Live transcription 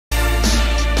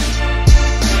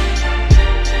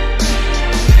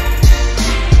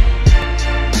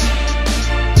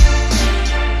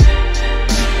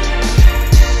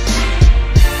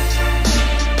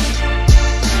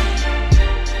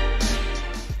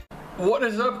What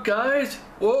is up, guys?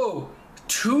 Whoa,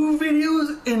 2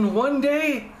 videos in one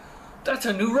day? That's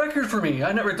a new record for me.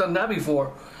 I've never done that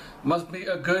before. Must be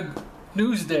a good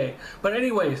news day. But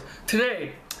anyways,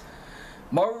 today,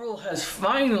 Marvel has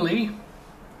finally,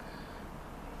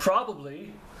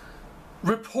 probably,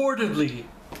 reportedly,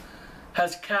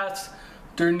 has cast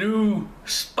their new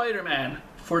Spider-Man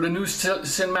for the new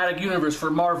cinematic universe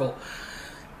for Marvel.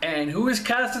 And who is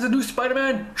cast as the new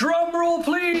Spider-Man? Drum roll,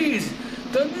 please!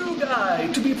 The new guy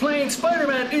to be playing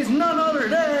Spider-Man is none other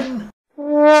than...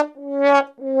 Who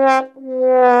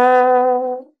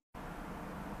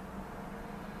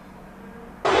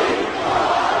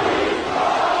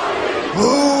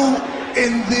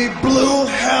in the blue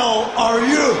hell are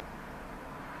you?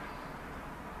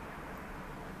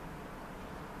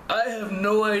 I have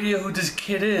no idea who this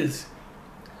kid is.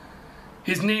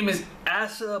 His name is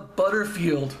Asa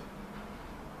Butterfield.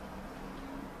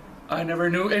 I never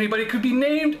knew anybody could be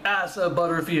named Asa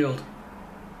Butterfield.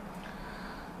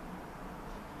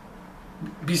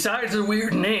 Besides a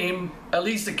weird name, at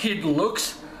least the kid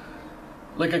looks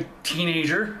like a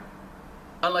teenager.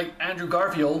 Unlike Andrew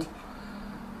Garfield,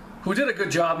 who did a good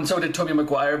job, and so did Tobey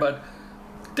Maguire, but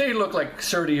they look like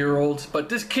 30-year-olds. But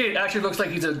this kid actually looks like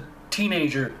he's a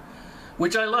teenager,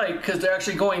 which I like, because they're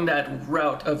actually going that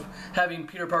route of having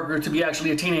Peter Parker to be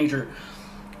actually a teenager.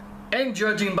 And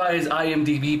judging by his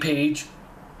IMDb page,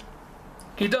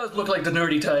 he does look like the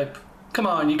nerdy type. Come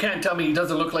on, you can't tell me he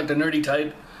doesn't look like the nerdy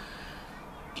type.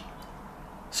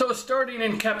 So starting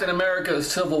in Captain America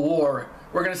Civil War,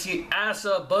 we're going to see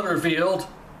Asa Butterfield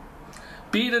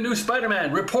be the new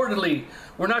Spider-Man, reportedly.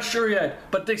 We're not sure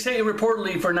yet, but they say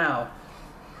reportedly for now.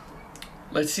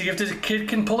 Let's see if this kid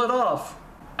can pull it off.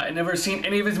 I've never seen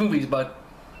any of his movies, but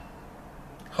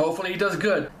hopefully he does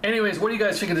good. Anyways, what do you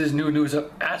guys think of this new news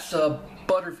of Asa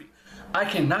Butterfield? I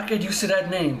cannot get used to that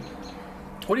name.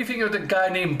 What do you think of the guy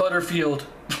named Butterfield?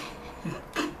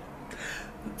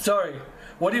 Sorry.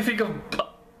 What do you think of...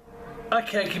 I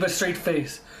can't keep a straight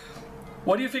face.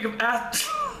 What do you think of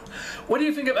What do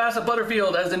you think of Asa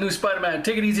Butterfield as the new Spider-Man?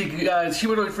 Take it easy, guys.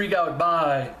 Humanoid Freak out.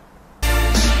 Bye.